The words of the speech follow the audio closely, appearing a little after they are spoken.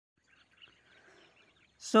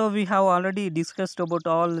So we have already discussed about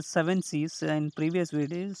all 7 C's in previous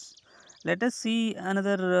videos. Let us see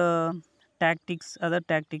another other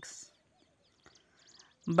tactics.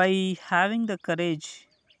 By having the courage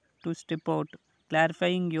to step out,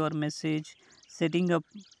 clarifying your message, setting up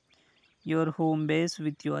your home base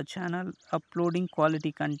with your channel, uploading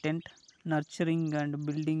quality content, nurturing and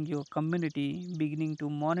building your community, beginning to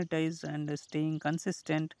monetize and staying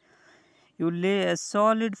consistent, you lay a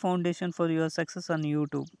solid foundation for your success on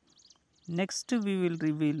YouTube. Next, we will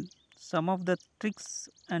reveal some of the tricks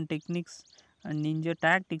and techniques and ninja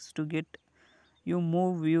tactics to get you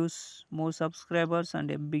more views, more subscribers,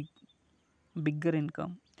 and a bigger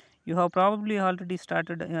income. You have probably already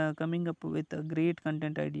started coming up with great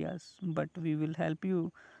content ideas, but we will help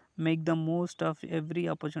you make the most of every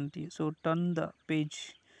opportunity. So turn the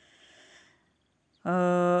page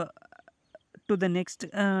uh, to the next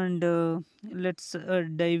and let's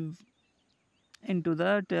dive into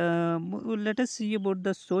that. Let us see about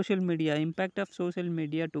the social media impact of social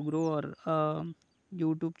media to grow our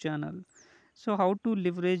YouTube channel. So how to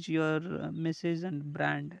leverage your message and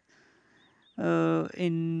brand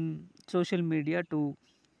in social media to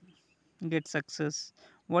get success.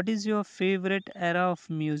 What is your favorite era of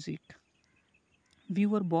music? We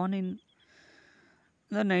were born in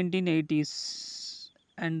the 1980s,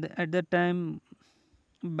 and at that time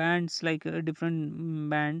bands like different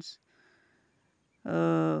bands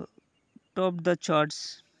uh, topped the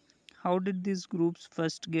charts. How did these groups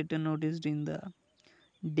first get noticed in the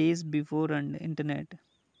days before and internet?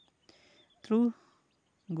 Through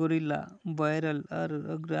guerrilla, viral,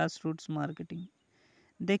 or grassroots marketing.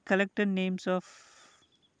 They collected names of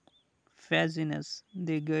fascinous.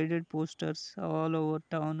 They guided posters all over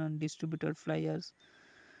town and distributed flyers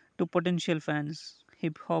to potential fans.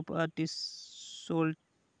 Hip hop artists sold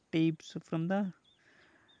tapes from the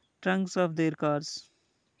trunks of their cars.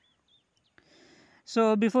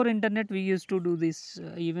 So before internet, we used to do this.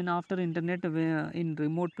 Even after internet, where in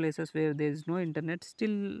remote places where there is no internet,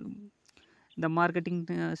 still the marketing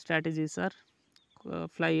strategies are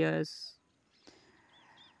flyers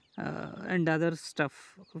and other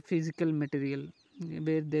stuff, physical material,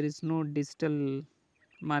 where there is no digital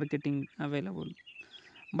marketing available.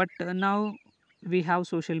 But now we have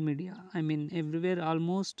social media. I mean, everywhere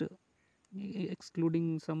almost,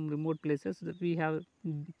 excluding some remote places, that we have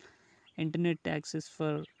internet access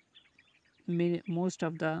for most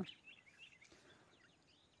of the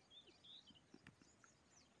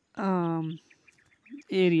um,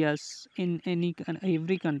 areas in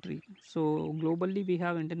every country. So globally, we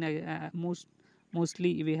have internet.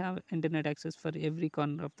 Mostly we have internet access for every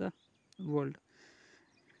corner of the world.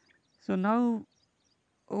 So now,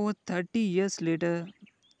 over 30 years later,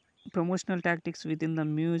 promotional tactics within the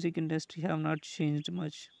music industry have not changed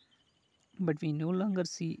much, but we no longer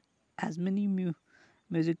see as many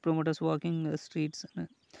music promoters walking the streets.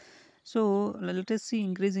 So let us see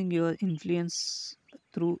increasing your influence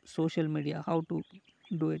through social media. How to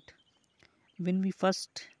do it? When we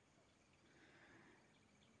first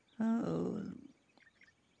uh,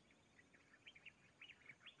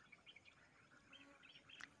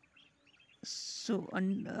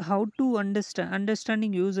 how to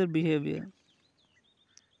understanding user behavior.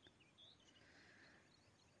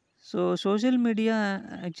 So social media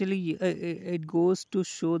actually it goes to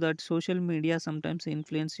show that social media sometimes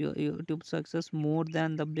influence your YouTube success more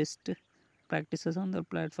than the best practices on the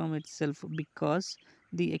platform itself, because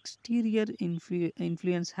the exterior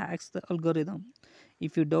influence hacks the algorithm.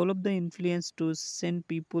 If you develop the influence to send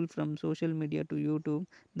people from social media to YouTube,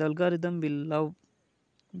 the algorithm will love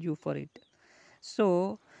you for it.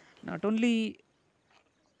 So not only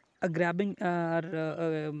grabbing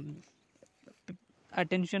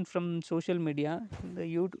attention from social media, the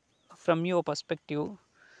YouTube, from your perspective,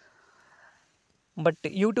 but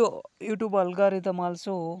YouTube algorithm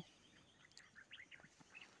also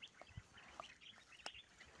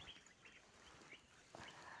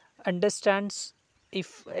understands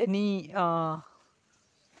if any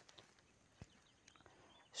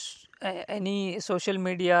social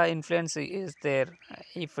media influence is there.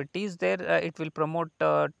 If it is there, it will promote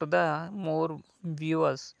to the more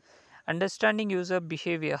viewers. Understanding user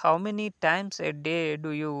behavior. How many times a day do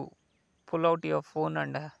you pull out your phone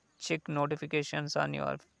and check notifications on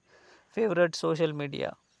your favorite social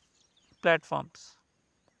media platforms?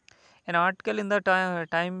 An article in the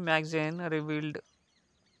Time magazine revealed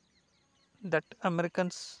that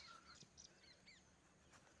Americans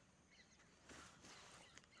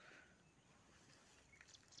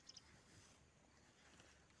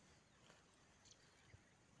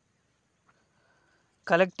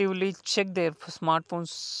collectively check their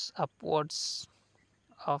smartphones upwards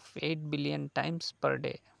of 8 billion times per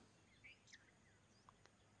day.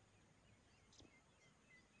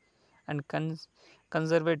 And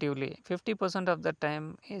conservatively, 50% of the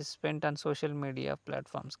time is spent on social media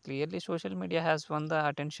platforms. Clearly, social media has won the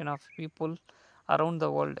attention of people around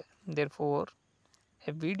the world. Therefore,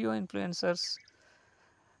 a video influencers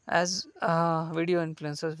video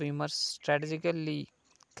influencers, we must strategically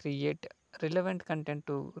create relevant content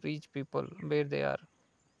to reach people where they are.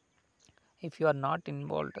 If you are not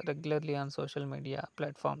involved regularly on social media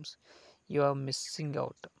platforms, you are missing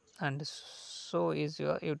out, and so is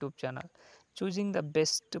your YouTube channel. Choosing the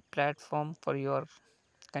best platform for your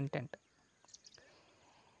content.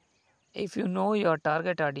 If you know your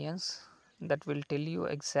target audience, that will tell you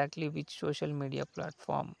exactly which social media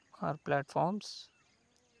platform or platforms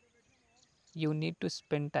you need to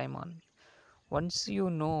spend time on. Once you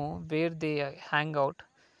know where they hang out,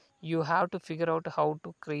 you have to figure out how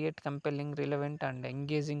to create compelling, relevant, and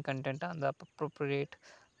engaging content on the appropriate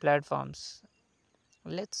platforms.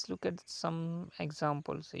 Let's look at some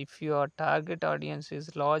examples. If your target audience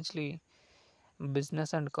is largely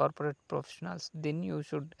business and corporate professionals, then you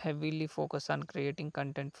should heavily focus on creating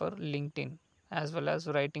content for LinkedIn as well as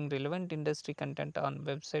writing relevant industry content on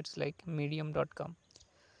websites like medium.com.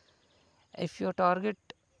 If your target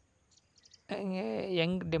a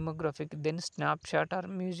young demographic, then Snapchat or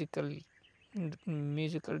musical.ly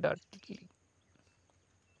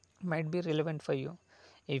might be relevant for you.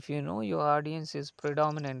 If you know your audience is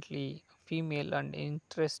predominantly female and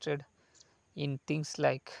interested in things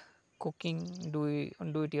like cooking, do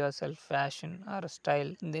it yourself, fashion, or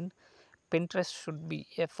style, then Pinterest should be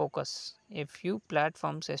a focus. A few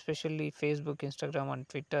platforms, especially Facebook, Instagram, and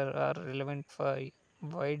Twitter, are relevant for a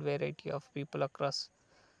wide variety of people across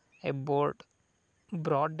a broad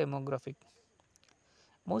demographic.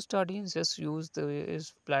 Most audiences use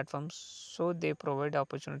these platforms, so they provide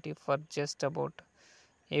opportunity for just about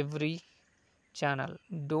every channel.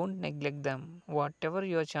 Don't neglect them, whatever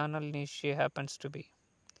your channel niche happens to be.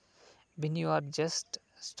 When you are just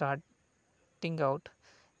starting out,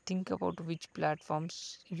 think about which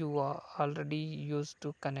platforms you are already used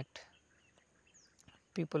to connect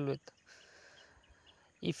people with.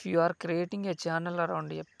 If you are creating a channel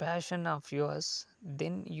around a passion of yours,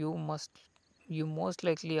 then you most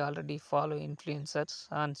likely already follow influencers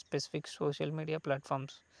on specific social media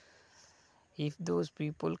platforms. If those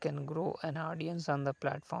people can grow an audience on the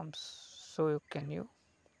platforms, so can you.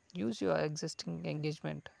 Use your existing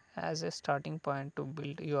engagement as a starting point to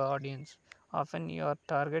build your audience. Often, your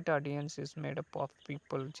target audience is made up of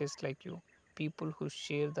people just like you, people who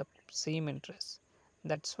share the same interests.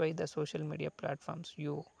 That's why the social media platforms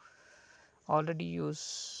you already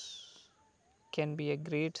use can be a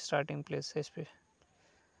great starting place, especially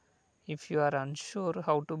if you are unsure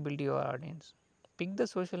how to build your audience. Pick the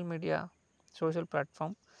social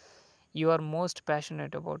platform you are most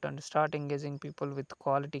passionate about and start engaging people with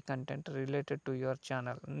quality content related to your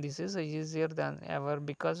channel. This is easier than ever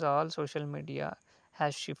because all social media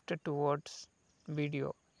has shifted towards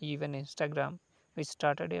video. Even Instagram, which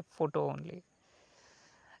started a photo only,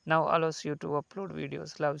 now allows you to upload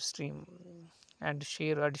videos, live stream, and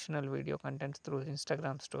share additional video content through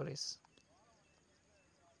Instagram stories.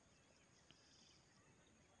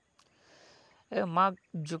 Mark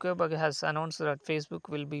Zuckerberg has announced that Facebook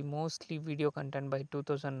will be mostly video content by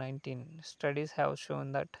 2019. Studies have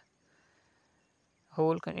shown that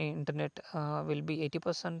internet will be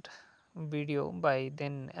 80% video by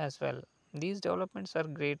then as well. These developments are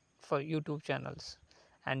great for YouTube channels,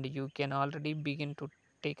 and you can already begin to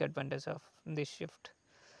take advantage of this shift.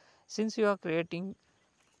 Since you are creating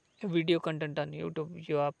video content on YouTube,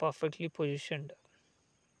 you are perfectly positioned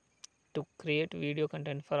to create video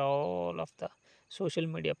content for all of the social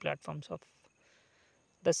media platforms of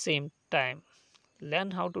the same time.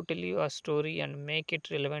 Learn how to tell your story and make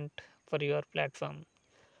it relevant for your platform.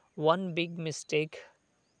 One big mistake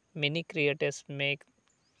many creators make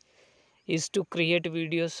is to create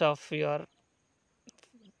videos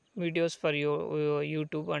for your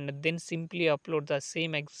YouTube and then simply upload the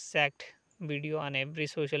same exact video on every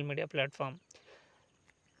social media platform.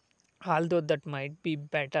 Although that might be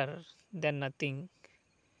better than nothing,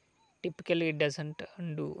 typically it doesn't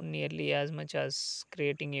do nearly as much as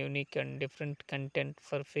creating unique and different content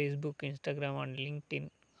for Facebook, Instagram, and LinkedIn,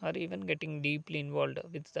 or even getting deeply involved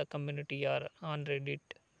with the community or on Reddit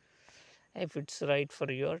if it's right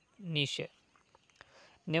for your niche.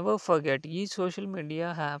 Never forget, each social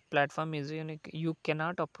media have platform is unique. You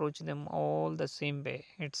cannot approach them all the same way.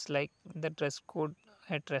 It's like the dress code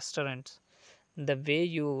at restaurants. The way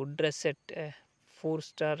you dress at a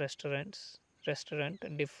four-star restaurant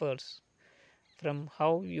differs from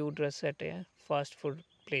how you dress at a fast food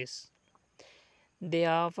place. They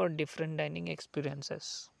offer different dining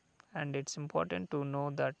experiences, and it's important to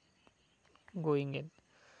know that going in.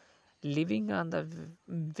 Living on the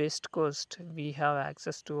west coast, we have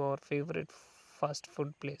access to our favorite fast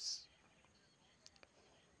food place,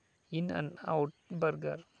 In and Out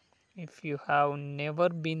Burger. If you have never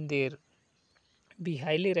been there, we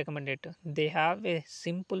highly recommend it. They have a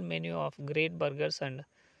simple menu of great burgers and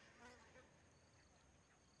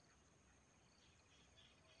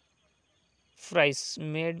fries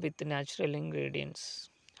made with natural ingredients.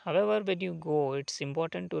 However, when you go, it's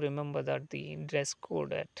important to remember that the dress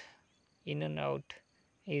code at In and Out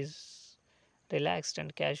is relaxed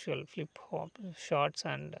and casual. Flip hop shorts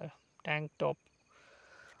and tank top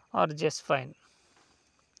are just fine.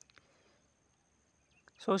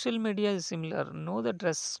 Social media is similar. Know the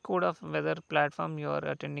dress code of whether platform you are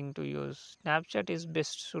attending to use. Snapchat is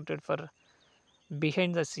best suited for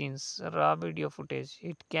behind the scenes raw video footage.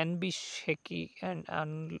 It can be shaky and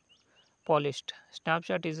unpolished.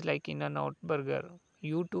 Snapchat is like In and Out Burger.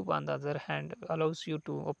 YouTube, on the other hand, allows you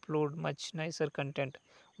to upload much nicer content,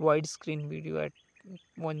 widescreen video at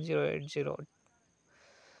 1080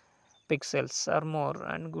 pixels or more,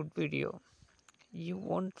 and good video. You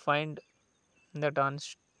won't find that on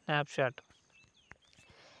Snapchat.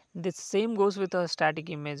 The same goes with static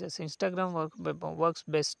images. Instagram works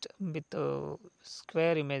best with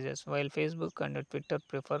square images, while Facebook and Twitter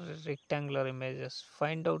prefer rectangular images.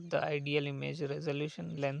 Find out the ideal image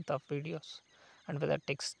resolution, length of videos, and whether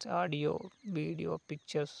text, audio, video,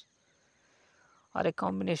 pictures, or a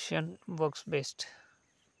combination works best.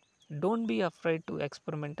 Don't be afraid to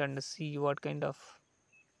experiment and see what kind of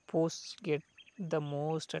posts get the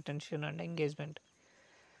most attention and engagement.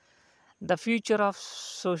 The future of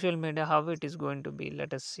social media, how it is going to be,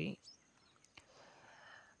 let us see.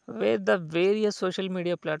 Where the various social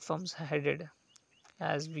media platforms headed.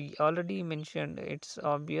 As we already mentioned, it's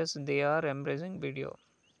obvious they are embracing video.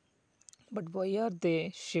 But why are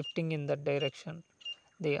they shifting in that direction?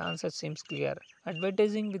 The answer seems clear.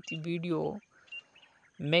 Advertising with video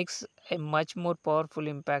makes a much more powerful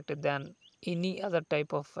impact than any other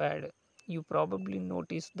type of ad. You probably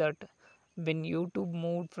noticed that when YouTube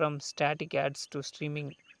moved from static ads to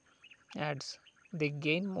streaming ads, they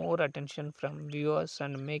gain more attention from viewers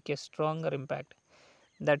and make a stronger impact.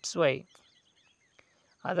 That's why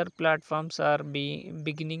other platforms are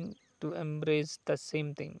beginning to embrace the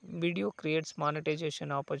same thing. Video creates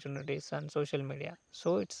monetization opportunities on social media,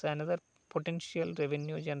 so it's another potential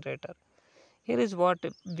revenue generator. Here is what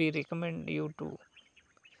we recommend you to.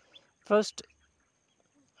 First,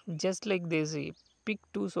 just like Daisy, pick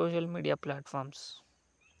two social media platforms.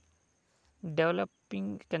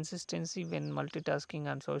 Developing consistency when multitasking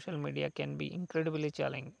on social media can be incredibly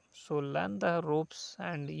challenging. So learn the ropes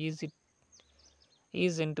and ease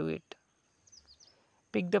into it.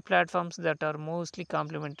 Pick the platforms that are mostly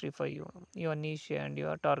complementary for you, your niche and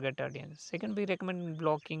your target audience. Second, we recommend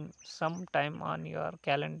blocking some time on your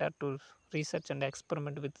calendar to research and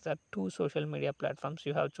experiment with the two social media platforms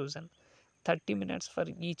you have chosen. 30 minutes for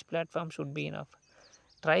each platform should be enough.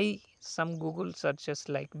 Try some Google searches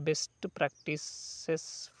like best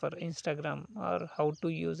practices for Instagram or how to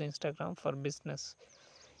use Instagram for business.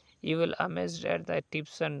 You will amazed at the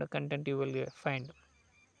tips and content you will find.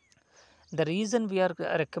 The reason we are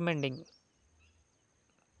recommending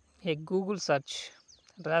a Google search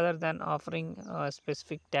rather than offering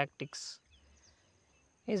specific tactics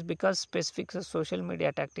is because specific social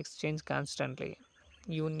media tactics change constantly.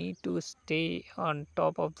 You need to stay on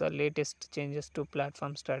top of the latest changes to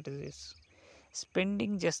platform strategies.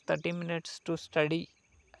 Spending just 30 minutes to study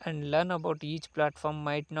and learn about each platform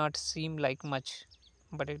might not seem like much,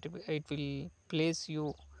 but it will place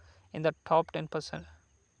you in the top 10%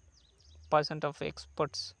 of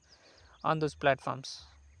experts on those platforms.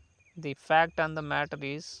 The fact on the matter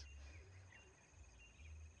is,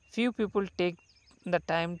 few people take the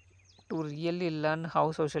time to really learn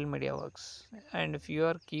how social media works, and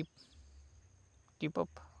fewer keep up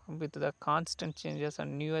with the constant changes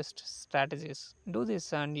and newest strategies. Do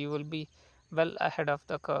this, and you will be well ahead of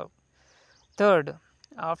the curve. Third,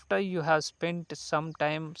 after you have spent some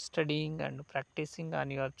time studying and practicing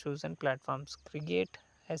on your chosen platforms, create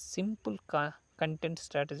a simple content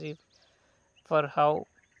strategy for how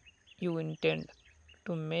you intend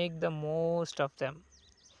to make the most of them.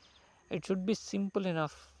 It should be simple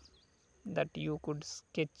enough that you could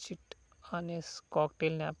sketch it on a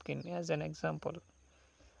cocktail napkin as an example.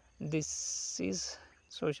 This is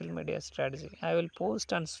social media strategy. I will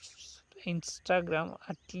post on Instagram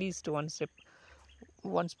at least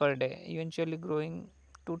once per day, eventually growing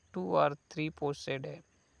to 2 or 3 posts a day.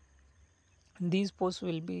 These posts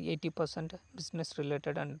will be 80% business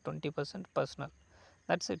related and 20% personal.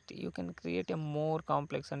 That's it. You can create a more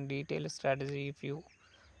complex and detailed strategy if you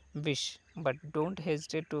wish, but don't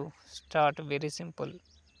hesitate to start very simple.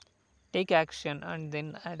 Take action and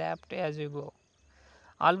then adapt as you go.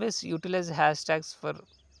 Always utilize hashtags for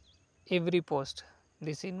every post.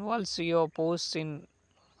 This involves your posts in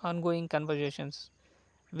ongoing conversations,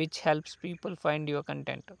 which helps people find your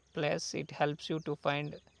content. Plus, it helps you to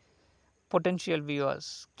find potential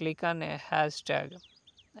viewers. Click on a hashtag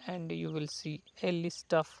and you will see a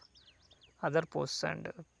list of other posts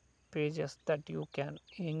and pages that you can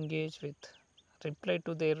engage with. Reply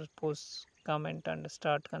to their posts, comment, and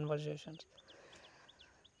start conversations.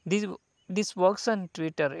 This this works on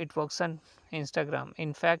Twitter. It works on Instagram.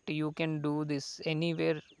 In fact, you can do this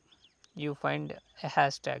anywhere you find a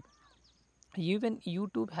hashtag. Even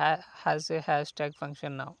YouTube has a hashtag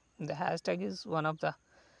function now. The hashtag is one of the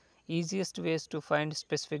easiest ways to find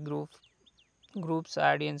specific groups,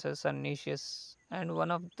 audiences, and niches, and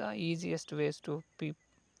one of the easiest ways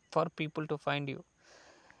for people to find you.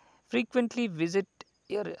 Frequently visit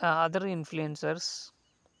your other influencers'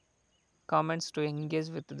 comments to engage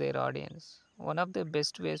with their audience. One of the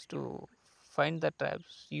best ways to find the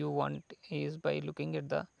tribes you want is by looking at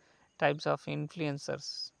the types of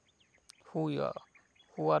influencers who you are,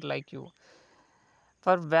 who are like you.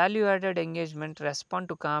 For value added engagement, respond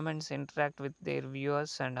to comments, interact with their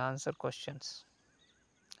viewers, and answer questions.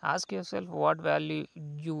 Ask yourself what value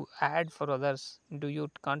you add for others. Do you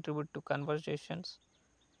contribute to conversations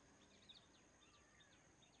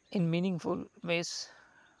in meaningful ways?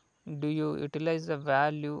 Do you utilize the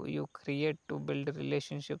value you create to build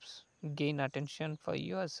relationships, gain attention for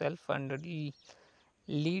yourself, and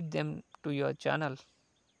lead them to your channel?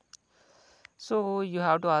 So, you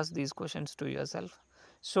have to ask these questions to yourself.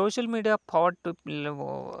 Social media power tip,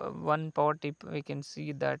 one power tip we can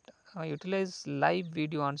see that utilize live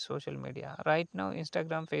video on social media. Right now,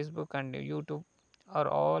 Instagram, Facebook, and YouTube are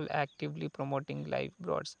all actively promoting live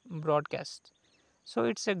broadcasts. So,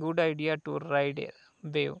 it's a good idea to ride a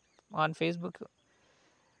wave. On Facebook,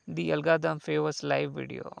 the algorithm favors live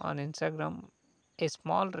video. On Instagram, a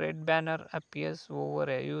small red banner appears over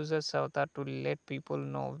a user's avatar to let people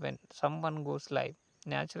know when someone goes live.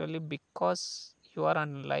 Naturally, because you are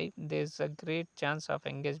on live, there is a great chance of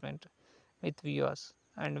engagement with viewers.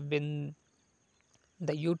 And when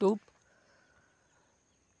the YouTube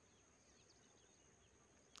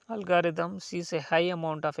algorithm sees a high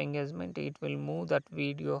amount of engagement, it will move that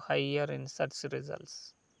video higher in search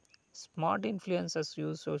results. Smart influencers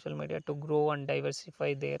use social media to grow and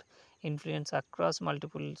diversify their influence across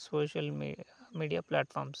multiple media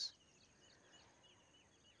platforms.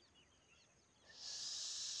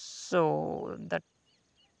 So, that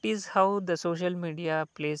is how the social media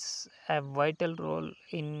plays a vital role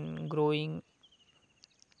in growing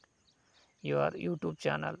your YouTube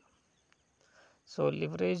channel. So,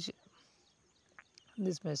 leverage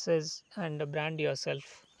this message and brand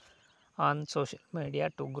yourself on social media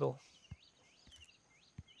to grow.